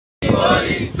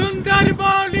सुंदर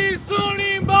बोली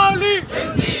सोनी बोली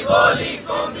सिंधी बोली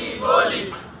सोनी बोली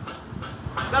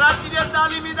कराची के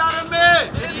तालीमी इदारन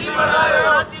में सिंधी पढ़ायो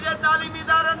कराची के तालीमी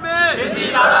इदारन में सिंधी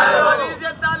पढ़ायो मलीर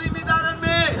के तालीमी इदारन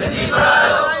में सिंधी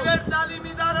पढ़ायो प्राइवेट तालीमी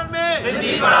इदारन में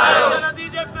सिंधी पढ़ायो नदी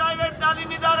के प्राइवेट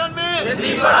तालीमी इदारन में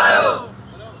सिंधी पढ़ायो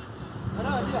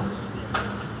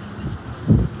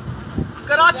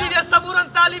कराची के सबूरन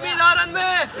तालीमी इदारन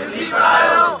में सिंधी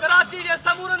पढ़ायो कराची के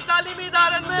सबूरन तालीमी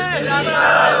इदारन में सिंधी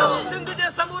पढ़ायो सिंध के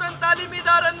सबूरन तालीमी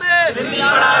इदारन में सिंधी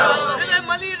पढ़ायो जिले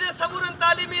मलीर के सबूरन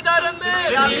तालीमी इदारन में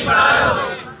सिंधी पढ़ायो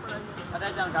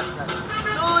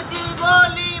तुझी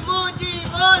बोली मुझी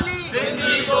बोली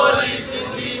सिंधी बोली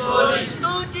सिंधी बोली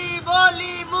तुझी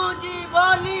बोली मुझी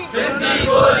बोली सिंधी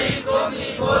बोली सोनी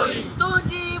बोली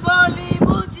तुझी बोली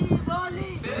मुझी बोली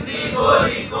सिंधी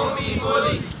बोली सोनी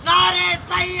बोली नारे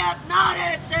सैयद नारे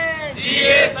से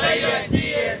जिए सैयद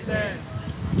जिए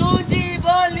सैयद तुझी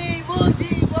बोली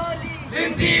मुझी बोली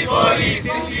सिंधी बोली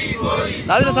सिंधी बोली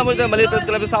नाज़रीन समझते Malir press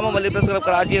club सामूं Malir press club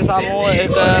Karachi सामूं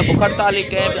एक बुखरताली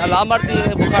कैंप अलामती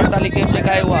बुखरताली कैंप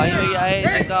जेका आहे उहा आई वई आहे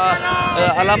जेका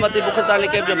अलामती बुखरताली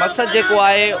कैंप जो मक़सद जेको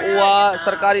आहे उहा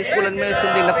सरकारी स्कूलनि में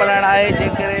सिंधी न पढ़ाइणु आहे जंहिं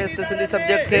करे सिंधी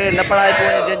सब्जेक्ट खे न पढ़ाए पियो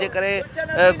वञे जंहिंजे करे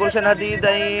गुलशन हदीद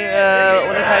ऐं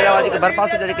उन खां अलावा जेके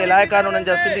भरपासे जा जेके इलाइक़ा आहिनि उन्हनि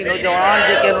जा सिंधी नौजवान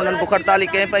जेके आहिनि उन्हनि बुखरताली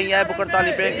कैंप आई आहे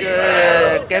बुखरताली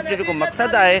कैंप जो जेको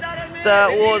मक़सदु आहे त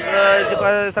उहो जेको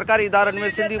सरकारी इदारनि में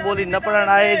सिंधी ॿोली न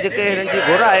पढ़णु आहे जेके हिननि जी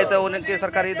घुर आहे त उन्हनि खे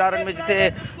सरकारी इदारनि में जिथे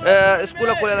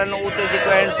स्कूल खुलियल आहिनि उते जेको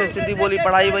आहिनि सिंधी ॿोली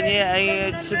पढ़ाई वञे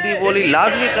ऐं सिंधी ॿोली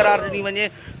लाज़मी करार ॾिनी वञे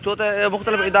छो त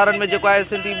मुख़्तलिफ़ इदारनि में जेको आहे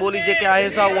सिंधी ॿोली जेके आहे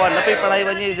सा उहा न पई पढ़ाई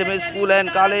वञे जंहिंमें स्कूल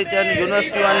आहिनि कॉलेज आहिनि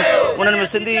यूनिवर्सिटियूं आहिनि उन्हनि में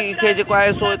सिंधी खे जेको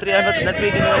आहे सो एतिरी अहमियत न पई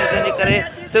ॾिनी वञे जंहिंजे करे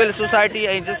सिविल सोसाइटी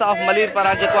ऐं जिसाफ मलीर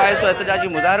पारां जेको आहे सो एहतजाजी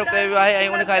मुज़ाहिरो कयो वियो आहे ऐं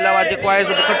उन खां अलावा जेको आहे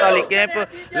सो बुखरताली कैंप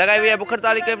लॻाई वई आहे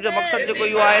बुखरताली कैंप जो मक़सदु जेको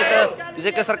इहो आहे त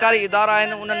जेके सरकारी इदारा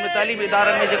आहिनि उन्हनि में तालीमी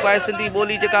इदारनि में जेको आहे सिंधी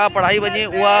ॿोली जेका पढ़ाई वञे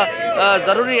उहा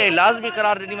ज़रूरी ऐं लाज़मी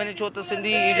करार ॾिनी वञे छो त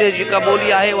सिंधी जेका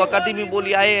ॿोली आहे उहा क़दीमी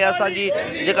ॿोली आहे ऐं असांजी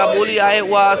जेका ॿोली आहे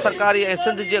उहा सरकारी ऐं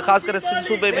सिंध जे ख़ासि करे सिंध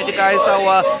सूबे में जेका आहे सा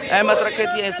उहा अहमियत रखे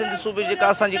थी ऐं सिंध सूबे जेका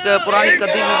असांजी पुराणी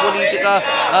क़दीमी ॿोली जेका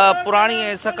पुराणी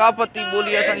ऐं सकाफ़ती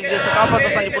ॿोली असांजी सकाफ़त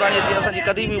असांजी पुराणी असांजी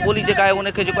क़दीमी ॿोली जेका आहे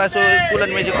उनखे जेको आहे सो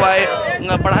स्कूलनि में जेको आहे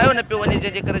पढ़ायो न पियो वञे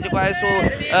जंहिंजे करे जेको आहे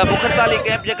सो बुखरताली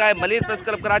कैंप जेका आहे मलीर प्रेस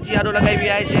क्लब कराची आॾो लॻाई वई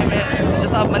आहे जंहिंमें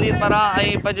जिसाफ मलीर पारां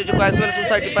ऐं पंहिंजो जेको आहे सिविल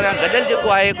सोसाइटी पारां गॾियल जेको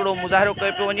आहे हिकिड़ो मुज़ाहिरो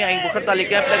कयो पियो वञे ऐं बुखरताली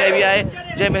कैंप लॻाई वई आहे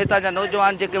जंहिंमें हितां जा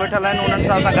नौजवान जेके वेठल आहिनि उन्हनि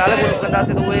सां असां ॻाल्हि ॿोल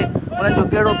कंदासीं त उहे उन्हनि जो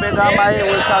कहिड़ो पैगाम आहे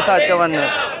उहे छा था चवनि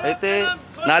हिते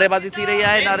नारेबाज़ी थी रही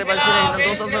आहे नारेबाज़ी थी रही हिन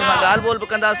दोस्तनि सां ॻाल्हि ॿोल बि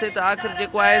कंदासीं त आख़िर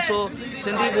जेको आहे सो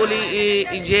सिंधी ॿोली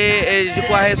जे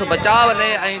जेको आहे सो बचाव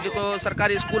लाइ ऐं जेको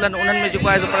सरकारी स्कूल आहिनि उन्हनि में जेको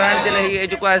आहे सो पढ़ाइण जे लाइ हीअ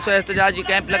जेको आहे सो एहतजाजी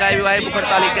कैंप लॻायो वियो आहे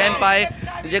बुखरताली कैंप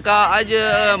आहे जेका अॼु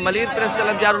मलीर प्रेस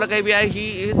क्लब जारो लॻाई वई आहे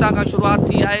हितां खां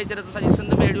शुरूआति थी आहे जॾहिं त असांजी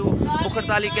सिंध में अहिड़ियूं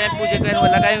बुखरताली कैंपूं जेके आहिनि उहे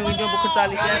लॻायूं वेंदियूं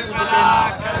बुखरताली कैंपूं जेके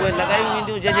आहिनि उहे लॻायूं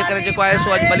वेंदियूं जंहिंजे करे जेको आहे सो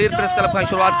अॼु मलीर प्रेस क्लब खां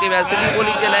शुरूआति कई वई आहे सिंधी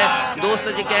ॿोली जे लाइ दोस्त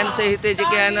जेके आहिनि से हिते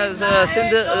जेके आहिनि सिंध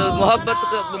मोहबत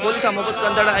ॿोली सां मोहबत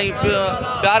कंदड़ ऐं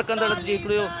प्यार कंदड़ जी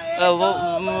हिकिड़ो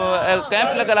कैंप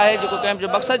लॻल आहे जेको कैंप जो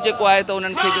मक़सदु जेको आहे त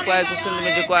उन्हनि खे जेको आहे सो सिंध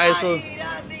में जेको आहे सो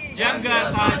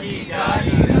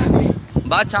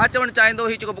मां छा चवणु चाहींदो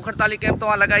हीउ जेको बुखरताली कैंप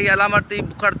तव्हां लॻाई अलामती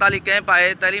बुखरताली कैंप आहे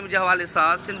तइलीम जे हवाले सां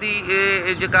सिंधी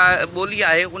जेका ॿोली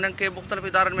आहे उन्हनि खे मुख़्तलिफ़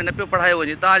इदारनि में न पियो पढ़ायो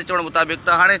वञे तव्हांजे चवण मुताबिक़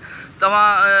त हाणे तव्हां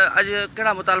अॼु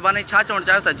कहिड़ा मुतालबा आहिनि छा चवणु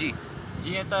चाहियो था जी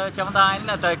जीअं त चवंदा आहिनि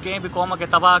न त कंहिं बि क़ौम खे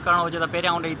तबाह करणो हुजे त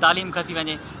पहिरियां उन जी तालीम खसी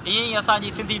वञे ईअं ई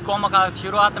असांजी सिंधी क़ौम खां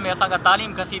शुरूआति में असांखां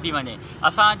तालीम खसी थी वञे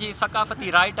असांजी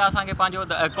सकाफ़ती राइट आहे असांखे पंहिंजो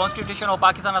कॉन्स्टिट्यूशन ऑफ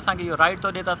पाकिस्तान असांखे इहो राइट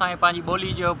थो ॾिए त असांखे पंहिंजी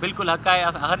ॿोली जो बिल्कुलु हक़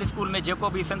आहे हर स्कूल में जेको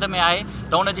बि सिंध में आहे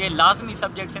त उनजे लाज़मी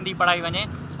सब्जेक्ट सिंधी पढ़ाई वञे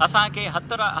असांखे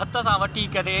हथ सां वठी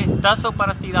करे तहसो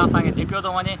परस्ती सां असांखे धिकियो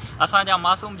थो वञे असांजा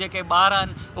मासूम जेके ॿार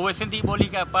आहिनि उहे सिंधी ॿोली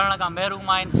खे पढ़ण खां महरूम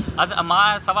आहिनि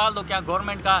मां सवाल थो कयां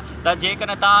गवर्नमेंट खां त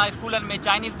जेकॾहिं तव्हां स्कूलनि में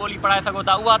चाइनीज़ ॿोली पढ़ाए सघो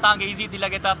था उहा तव्हांखे ईज़ी थी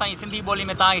लॻे त असांजी सिंधी ॿोली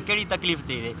में तव्हांखे कहिड़ी तकलीफ़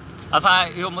थी थिए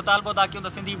असां इहो मुतालबो था कयूं त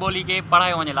सिंधी ॿोली खे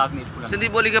पढ़ायो वञे लाज़मी स्कूल सिंधी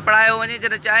ॿोली खे पढ़ायो वञे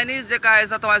जॾहिं चाइनीज़ जेका आहे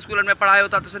असां तव्हां स्कूलनि में पढ़ायो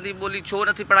था त सिंधी ॿोली छो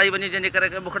नथी पढ़ाई वञे जंहिंजे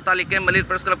करे बुखरताली camp Malir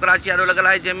press club Karachi आॾो लॻल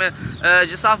आहे जंहिंमें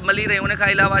जिसाफ मलीर ऐं उन खां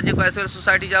अलावा जेको आहे सिविल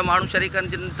सोसाइटी जा माण्हू शरीक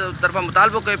आहिनि जिन तरफ़ां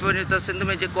मुतालबो कयो पियो वञे त सिंध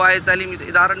में जेको आहे तइलीमी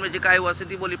इदारनि में जेका आहे उहा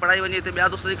सिंधी ॿोली पढ़ाई वञे हिते ॿिया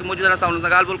दोस्त जेके मौजूदु आहिनि असां हुननि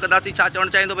सां ॻाल्हि ॿोल कंदासीं छा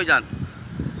चवणु चाहींदो भाईजान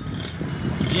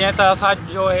जीअं त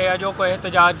असांजो हे अॼोको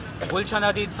एहतजाज गुलशन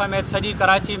हदीद समेत सॼी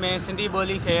कराची में सिंधी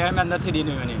ॿोली खे अहमियत नथी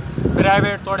ॾिनी वञे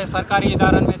प्राइवेट तोड़े सरकारी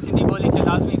इदारनि में सिंधी ॿोली खे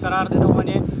लाज़मी करार ॾिनो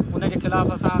वञे उनजे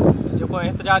ख़िलाफ़ असां जेको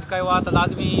एहतजाज कयो आहे त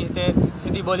लाज़मी हिते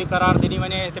सिंधी ॿोली करार ॾिनी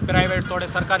वञे हिते प्राइवेट तोड़े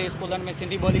सरकारी स्कूलनि में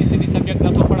सिंधी ॿोली सिंधी सब्जेक्ट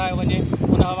नथो पढ़ायो पढ़ायो वञे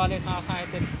उन हवाले सां असां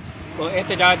हिते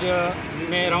एहतजाज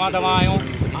में रवां दवा आहियूं।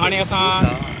 हाणे असां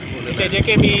हिते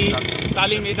जेके बि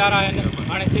तालीमी इदारा आहिनि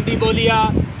हाणे सिंधी ॿोली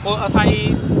आहे पोइ असांजी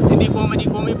सिंधी क़ौम जी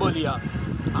क़ौमी ॿोली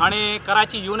आहे। हाणे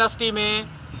कराची यूनिवर्सिटी में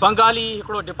बंगाली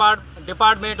हिकिड़ो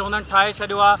डिपार्टमेंट हुननि ठाहे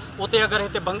छॾियो आहे। उते अगरि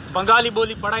हिते बंगाली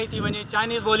ॿोली पढ़ाई थी वञे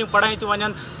चाइनीज़ ॿोलियूं पढ़ाई थियूं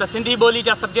वञनि त सिंधी ॿोली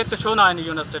जा सब्जेक्ट छो न आहिनि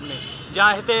यूनिवर्सिटियुनि में। या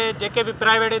हिते जेके बि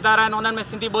प्राइवेट इदारा आहिनि उन्हनि में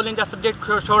सिंधी ॿोलियुनि जा सब्जेक्ट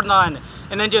छो न आहिनि।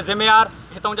 इन्हनि जे ज़िम्मेवार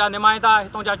हितां जा नुमाइंदा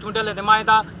हितां जा चूंडियल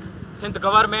नुमाइंदा सिंध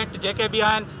गवर्नमेंट जेके बि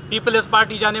आहिनि पीपल्स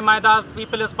पार्टी जा नुमाइंदा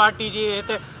पीपल्स पार्टी जी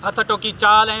हिते हथ टोकी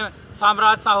चाल ऐं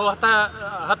साम्राज सां हो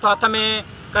हथ में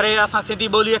करे असां सिंधी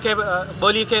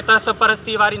ॿोली खे तहस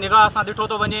परस्ती वारी निगाह सां ॾिठो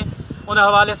थो वञे। उन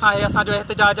हवाले सां इहे असांजो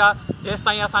एहतजाज आहे। जेसि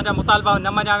ताईं असांजा मुतालबा न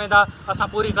मञा वेंदा असां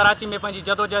पूरी कराची में पंहिंजी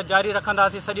जदोजहद जारी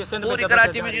रखंदासीं। सॼी सिंध में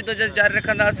कराची में जदोजहद जारी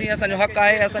रखंदासीं। असांजो हक़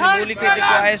आहे असांजी ॿोली खे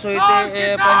जेको आहे सो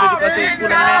हिते पंहिंजो जेको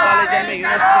स्कूलनि में कॉलेजनि में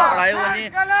यूनिवर्सिटी में पढ़ायो वञे।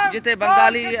 जिते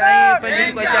बंगाली ऐं पंहिंजी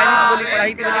जेको चाइनीज़ ॿोली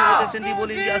पढ़ाई थी वञे उते सिंधी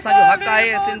ॿोली जी असांजो हक़ आहे।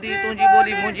 सिंधी तुंहिंजी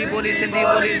ॿोली मुंहिंजी ॿोली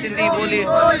सिंधी ॿोली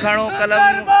खणो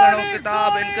कलम खणो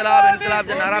किताब इनकलाब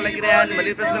जा नारा लॻी रहिया आहिनि।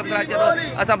 मलीर प्रेस क्लब कराची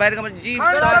असां ॿाहिरि जी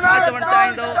तव्हां छा चवणु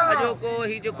चाहींदो अॼोको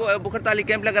ही जेको बुखर ताली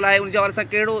कैंप लॻल आहे उन जे हवाले सां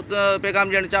कहिड़ो पैगाम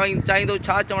ॾियणु चाहींदो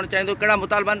छा चवणु चाहींदो कहिड़ा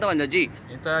मुतालबा त वञो जी।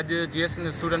 त अॼु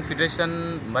JSSF स्टूडेंट फेडरेशन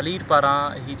मलीर पारां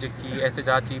ही जेकी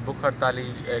एहतजाजी बुख हड़ताली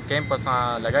कैंप असां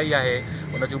लॻाई आहे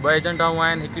उन जूं ॿ एजेंडाऊं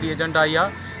आहिनि। हिकिड़ी एजेंडा इहा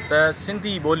त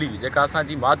सिंधी ॿोली जेका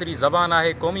असांजी मादरी ज़बान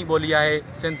आहे क़ौमी ॿोली आहे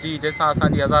सिंध जी जंहिंसां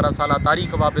असांजी हज़ार साल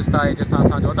तारीख़ वाबस्ता आहे जंहिंसां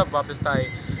असांजो अदब वाबस्ता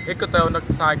आहे। हिकु त उन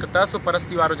सां हिकु तहस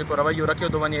परस्ती वारो जेको रवैयो रखियो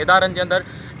थो वञे इदारनि जे अंदरि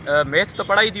मैथ त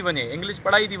पढ़ाई थी वञे इंग्लिश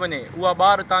पढ़ाई थी वञे उहा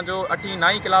ॿार तव्हांजो 8हीं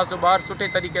 9हीं क्लास जो ॿारु सुठे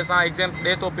तरीक़े सां एग्ज़ाम्स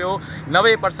ॾिए थो पियो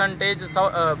 90%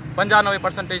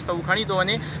 95% त हू खणी थो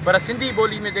वञे। पर सिंधी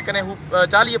ॿोली में जेकॾहिं हू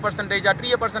 40% या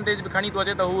 30% बि खणी थो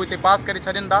अचे त हू हिते पास करे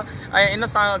छॾनि था। ऐं इन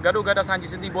सां गॾोगॾु असांजी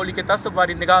सिंधी ॿोली खे तहस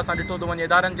वारी निगाह सां ॾिठो थो वञे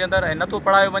इदारनि जे अंदरि ऐं नथो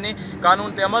पढ़ायो वञे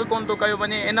कानून ते अमल कोन थो कयो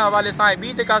वञे। इन हवाले सां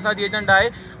ॿी जेका असांजी एजेंडा आहे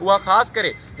उहा ख़ासि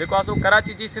करे जेको आहे सो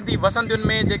कराची जी सिंधी वसंतियुनि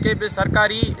में जेके बि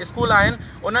सरकारी स्कूल आहिनि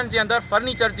उन्हनि जे अंदरि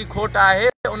फर्नीचर जी खोट आहे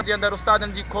उन जे अंदरि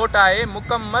उस्तादनि जी खोट आहे।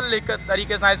 मुकमल हिकु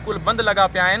तरीक़े सां स्कूल बंदि लॻा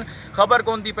पिया आहिनि। ख़बर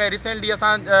कोन थी पए रिसेंटली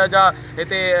असांजा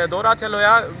हिते दौरा थियल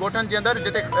हुया ॻोठनि जे अंदरि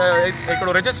जिते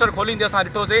हिकिड़ो रजिस्टर खोलींदे असां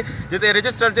ॾिठोसीं जिते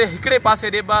रजिस्टर जे हिकिड़े पासे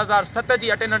ॾे 2007 जी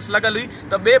अटेंडेंस लॻल हुई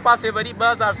त ॿिए पासे वरी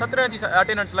 2017 जी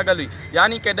अटेंडेंस लॻल हुई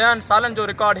यानी कि 10 सालनि जो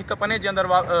रिकॉर्ड हिकु पने जे अंदरि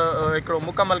हिकिड़ो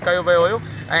मुकमल कयो वियो हुयो।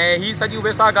 ऐं हीअ सॼियूं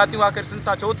वेसा गातियूं आख़िर सिंध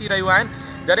सां छो थी रहियूं आहिनि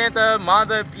जॾहिं त मां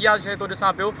त इहा शइ थो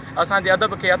ॾिसां पियो असांजे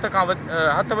अदब खे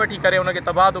हथ वठी करे उनखे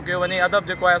तबाह थो कयो वञे। अदब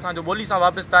जेको आहे असांजो ॿोली सां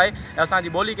वाबस्ता आहे असांजी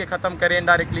ॿोली खे ख़तमु करे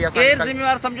इनडायरेक्टली केरु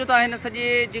ज़िम्मेवार सम्झो था हिन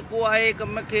सॼे जेको आहे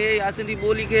कम खे या सिंधी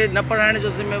ॿोली खे न पढ़ाइण जो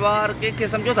ज़िम्मेवार कंहिंखे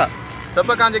सम्झो था?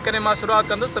 सभ खां जेकॾहिं मां शुरूआति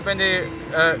कंदुसि त पंहिंजे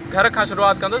घर खां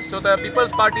शुरूआति कंदुसि छो त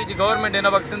पीपल्स पार्टी जी गवर्नमेंट हिन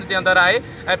वक़्तु सिंध जे अंदरि आहे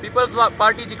ऐं पीपल्स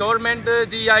पार्टी जी गवर्नमेंट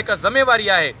जी इहा हिकु ज़िम्मेवारी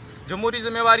आहे जमहूरी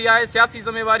ज़िम्मेवारी आहे सियासी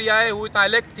ज़िम्मेवारी आहे। हू हितां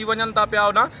इलेक्ट थी वञनि था पिया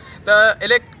होॾां त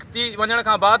इलेक्ट थी वञण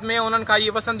खां बाद में उन्हनि खां इहे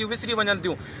वसंतियूं विसरी वञनि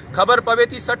थियूं। ख़बर पवे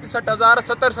थी 60-60 हज़ार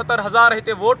 70-70 हज़ार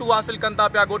हिते वोटूं हासिलु कनि था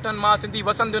पिया ॻोठनि मां सिंधी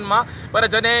वसंतियुनि मां। पर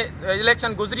जॾहिं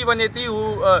इलेक्शन गुज़री वञे थी हू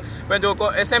पंहिंजो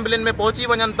असेंबलियुनि में पहुची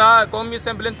वञनि था क़ौमी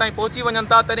असेंबलियुनि ताईं पहुची वञनि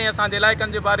था तॾहिं असांजे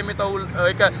इलाइक़नि जे बारे में त हू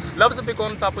हिकु लफ़्ज़ बि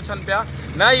कोन था पुछनि पिया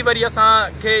न ई वरी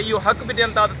असांखे इहो हक़ बि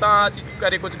ॾियनि था त तव्हां अची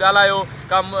करे कुझु ॻाल्हायो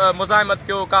का मुज़ाहिमत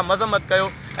कयो का मज़म्मत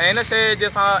कयो। ऐं हिन शइ जे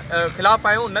असां ख़िलाफ़ु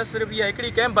आहियूं। न सिर्फ़ु इहा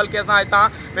हिकिड़ी कैंप बल्कि असां हितां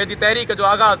पंहिंजी तहरीक जो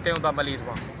आगाज़ कयूं था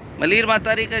मलीर मां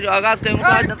तहरीक जो आगाज़ कयूं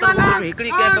था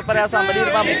हिकिड़ी कैंप पर असां मलीर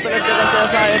मां मुख़्तलिफ़ जॻहनि ते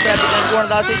असां एहतियाती कैंपूं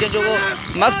हणंदासीं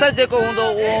जंहिंजो मक़सदु जेको हूंदो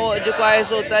उहो जेको आहे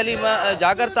सो तइलीम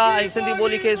जागरता ऐं सिंधी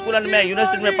ॿोली खे स्कूलनि में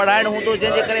यूनिवर्सिटियुनि में पढ़ाइणु हूंदो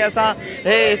जंहिंजे करे असां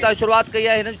हितां शुरूआति कई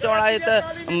आहे। हिननि चवणु आहे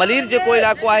त मलीर जेको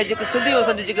इलाइक़ो आहे जेके सिंधी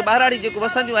वसंदी जेके ॿाहिराड़ी जेको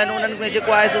वसंदियूं आहिनि उन्हनि में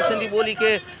जेको आहे सो सिंधी ॿोली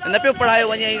खे न पियो पढ़ायो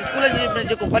वञे ऐं स्कूलनि में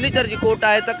जेको फर्नीचर जी खोट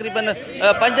आहे तक़रीबन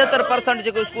 75%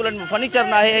 जेको स्कूलनि में फर्नीचर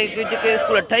न आहे जेके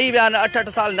स्कूल ठही विया आहिनि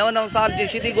 8-8 साल 9-9 साल जे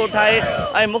शिदी ॻोठ आहे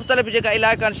ऐं मुख़्तलिफ़ जेका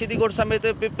इलाइक़ा आहिनि शिदी ॻोठ समेत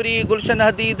पिपरी गुलशन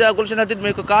हदीद में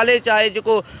हिकु कॉलेज आहे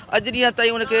जेको अॼु ॾींहं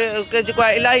ताईं उनखे जेको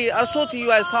आहे इलाही अरसो थी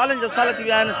वियो आहे सालनि जा साल थी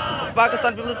विया आहिनि।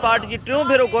 पाकिस्तान पीपल्स पार्टी जी 3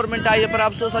 भेरो गवर्नमेंट आहे पर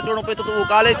अफ़सोस सां चवणो पए थो त उहो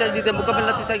कॉलेज अॼु हिते मुकमिल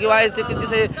न थी सघियो आहे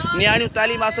जिते नियाणियूं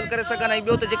तालीम हासिलु करे सघनि ऐं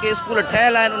ॿियो त जेके स्कूल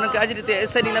ठहियल आहिनि उन्हनि खे अॼु हिते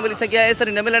एसरी न मिली सघी आहे।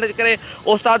 एसरी न मिलण जे करे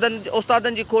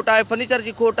उस्तादनि जी खोट आहे फर्नीचर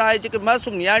जी खोट आहे जेके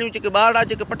मासूम नियाणियूं जेके ॿार आहे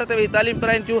जेके पट ते वेही तालीम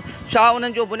कराइनि थियूं छा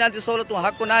उन्हनि जो बुनियादी सहूलियतूं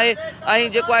हक़ न आहे।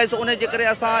 ऐं जेको आहे आहे सो उन जे करे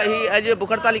असां ही अॼु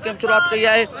बुख हड़ताली कैंप शुरूआत कई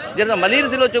आहे जंहिंसां मलीर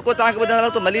ज़िलो जेको तव्हांखे ॿुधाईंदा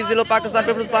रहो त मलीर ज़िलो पाकिस्तान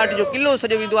पीपल्स पार्टी जो क़िलो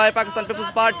सॼो वेंदो आहे। पाकिस्तान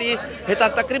पीपल्स पार्टी हितां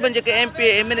तक़रीबन जेके MP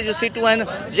MNA जूं सीटूं आहिनि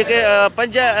जेके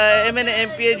 5 MNA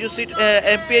MPA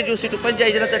जूं सीटूं 5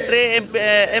 आई जॾहिं त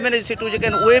 3 MNA जूं सीटूं जेके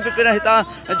आहिनि उहे बि पिणु हितां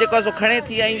जेको आहे सो खणे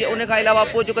थी ऐं उन खां अलावा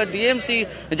पोइ जेको DMC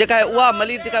जेका आहे उहा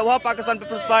मलीर जेका उहा पाकिस्तान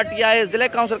पीपल्स पार्टी आहे। ज़िले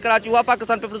काउंसिल कराची उहा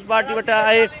पाकिस्तान पीपल्स पार्टी वटि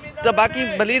आहे त बाक़ी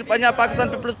मलीर पंहिंजा पाकिस्तान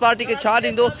पीपल्स पार्टी खे छा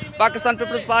ॾींदो। पाकिस्तान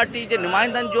पीपल्स पार्टी जे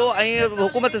नुमाइंदनि जो ऐं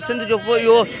हुकूमत सिंध जो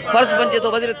इहो फ़र्ज़ु बणिजे थो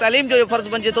वज़ीर तइलीम जो इहो फ़र्ज़ु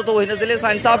बणिजे थो त हिन ज़िले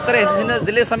सां इंसाफ़ करे हिन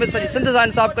ज़िले समेत सॼी सिंध सां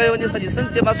इंसाफ़ कयो वञे सॼी सिंध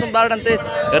जे मासूम ॿारनि ते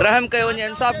रहम कयो वञे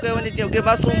इंसाफ़ कयो वञे जीअं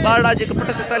मासूम ॿार जेके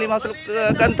पट ते तइलीम हासिलु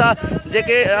कनि था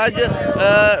जेके अॼु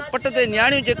पट ते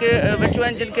नियाणियूं जेके वेठियूं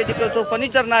आहिनि जिन खे जेको सो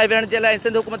फर्नीचर न आहे वेहण जे लाइ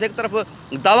सिंध हुकूमत हिकु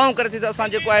तरफ़ दावाऊं करे थी त असां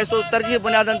जेको आहे सो तरजीह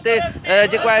बुनियादनि ते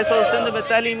जेको आहे सो सिंध में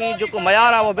तइलीमी जेको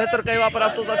मयार आहे उहो बहितर कयो आहे। पर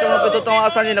अफ़सोस अचणो पए थो तव्हां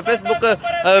असांजे हिन फेसबुक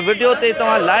वीडियो ते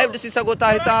तव्हां लाइव ॾिसी सघो था।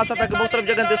 हितां असां तव्हांखे मुख़्तलिफ़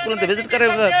जॻहनि ते स्कूलनि ते विज़िट करे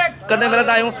कंदे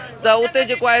मिलंदा आहियूं त उते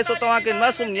जेको आहे सो तव्हांखे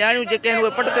मासूम नियाणियूं जेके आहिनि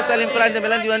उहे पट ते तइलीम कराईंदे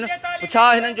मिलंदियूं आहिनि। छा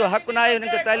हिननि जो हक़ु न आहे हिननि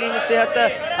खे तइलीम सिहत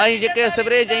ऐं जेके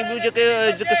सिवरेज ऐं ॿियूं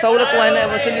जेके सहूलियतूं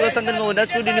आहिनि सिंधी वसंदनि में उहे न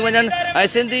थियूं ॾिनियूं वञनि ऐं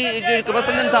सिंधी जेके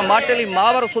वसंदनि सां माटेली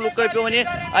मावर सुलूक कयो पियो वञे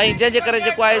ऐं जंहिंजे करे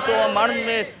जेको आहे सो माण्हुनि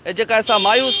में जेका असां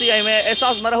मायूसी ऐं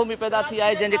अहसासु मरहूमी पैदा थी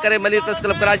आहे जंहिंजे करे मलीर प्रेस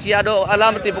क्लब कराची ॾाढो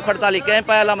अलामती बुख हड़ताली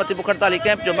कैंप आहे। अलामती बुख हड़ताली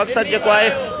कैंप जो मक़सदु जेको आहे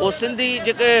उहो सिंधी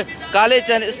जेके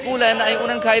कॉलेज आहिनि स्कूल आहिनि ऐं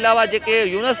उन्हनि खां अलावा जेके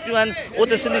यूनिवर्सिटियूं आहिनि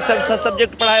उते सिंधी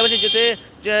सब्जेक्ट पढ़ाए वञे जिते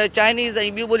चाइनीज़ ऐं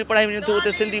ॿियूं ॿोलियूं पढ़ाई वञनि थियूं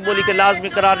उते सिंधी ॿोली खे लाज़मी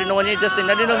करार ॾिनो वञे जेसिताईं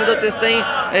न ॾिनो वेंदो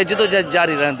तेसिताईं जिदोजहद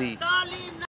जारी रहंदी।